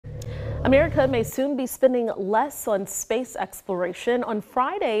America may soon be spending less on space exploration. On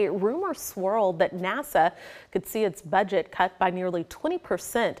Friday, rumors swirled that NASA could see its budget cut by nearly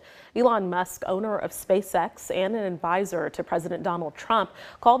 20%. Elon Musk, owner of SpaceX and an advisor to President Donald Trump,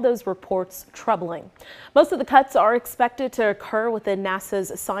 called those reports troubling. Most of the cuts are expected to occur within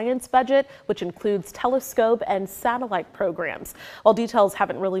NASA's science budget, which includes telescope and satellite programs. While details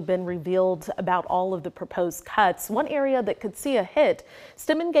haven't really been revealed about all of the proposed cuts, one area that could see a hit: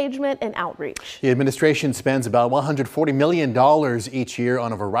 STEM engagement and outreach. The administration spends about $140 million each year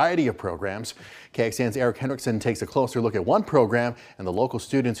on a variety of programs. KXAN's Eric Hendrickson takes a closer look at one program and the local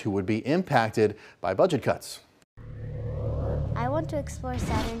students who would be impacted by budget cuts. I want to explore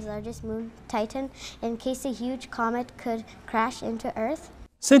Saturn's largest moon, Titan, in case a huge comet could crash into Earth.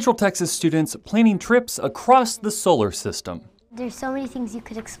 Central Texas students planning trips across the solar system. There's so many things you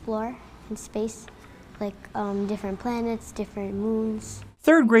could explore in space, like different planets, different moons.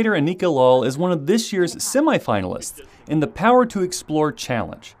 Third grader Anika Lal is one of this year's semifinalists in the Power to Explore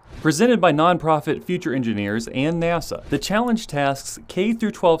Challenge. Presented by nonprofit Future Engineers and NASA, the challenge tasks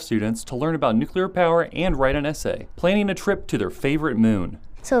K-12 students to learn about nuclear power and write an essay, planning a trip to their favorite moon.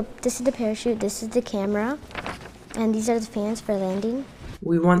 So this is the parachute, this is the camera, and these are the fans for landing.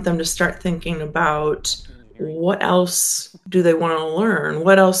 We want them to start thinking about what else do they want to learn?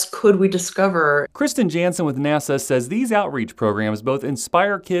 What else could we discover? Kristen Jansen with NASA says these outreach programs both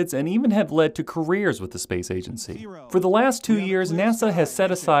inspire kids and even have led to careers with the space agency. For the last 2 years, NASA has set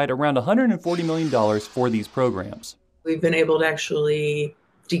aside around $140 million for these programs. We've been able to actually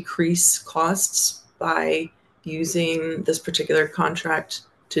decrease costs by using this particular contract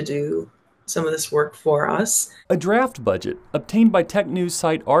to do some of this work for us. A draft budget obtained by tech news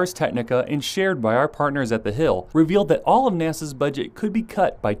site Ars Technica and shared by our partners at The Hill revealed that all of NASA's budget could be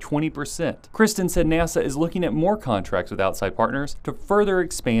cut by 20%. Kristen said NASA is looking at more contracts with outside partners to further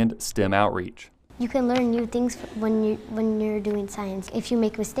expand STEM outreach. You can learn new things when you're doing science. If you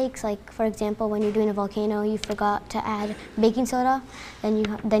make mistakes, like for example, when you're doing a volcano, you forgot to add baking soda, then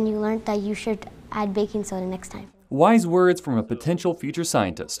you learned that you should add baking soda next time. Wise words from a potential future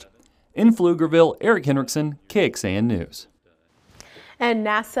scientist. In Pflugerville, Eric Hendrickson, KXAN News. And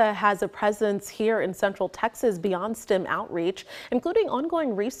NASA has a presence here in Central Texas beyond STEM outreach, including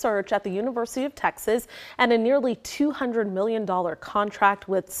ongoing research at the University of Texas and a nearly $200 million contract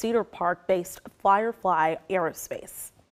with Cedar Park-based Firefly Aerospace.